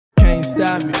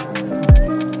can't stop me.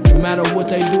 No matter what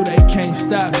they do, they can't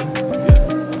stop me.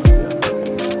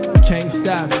 Can't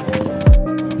stop me.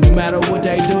 No matter what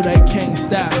they do, they can't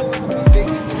stop me.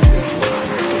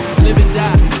 Live and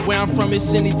die, where I'm from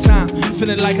it's anytime.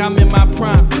 Feeling like I'm in my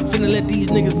prime. Finna let these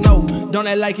niggas know, don't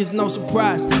act like it's no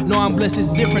surprise. No, I'm blessed, it's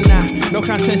different now. No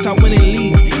contest, I win and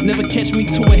leave. Never catch me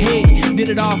to a head. Did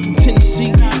it all from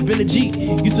Tennessee. Been a G,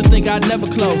 used to think I'd never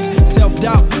close.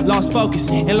 Self-doubt, lost focus,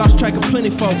 and lost track of plenty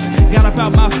folks. Got up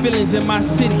out my feelings in my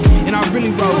city, and I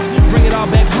really rose. Bring it all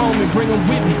back home and bring them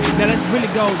with me. Now that's really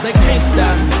goes, they can't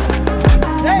stop me.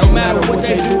 No matter what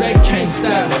they do, they can't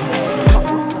stop me.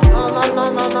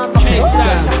 Can't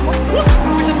stop me.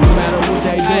 No matter what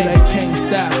they do, they can't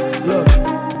stop me. Look,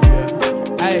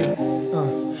 hey,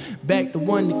 back to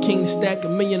one, the king stack, a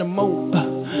million or more.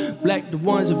 Black the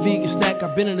ones, a vegan snack,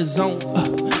 I've been in the zone.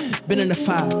 Been in the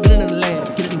fire, been in the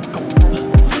lab, get it and go.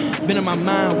 Been in my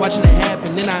mind, watching it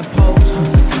happen, then I impose.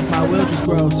 My will just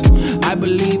grows. I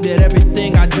believe that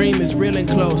everything I dream is real and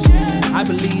close. I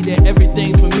believe that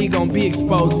everything for me gon' be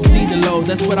exposed to see the lows,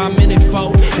 that's what I'm in it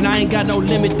for. And I ain't got no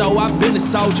limit though, I've been a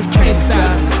soldier, can't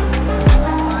stop me.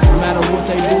 No matter what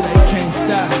they do, they can't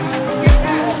stop me.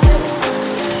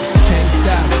 Can't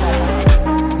stop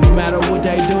me. No matter what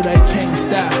they do, they can't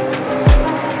stop me.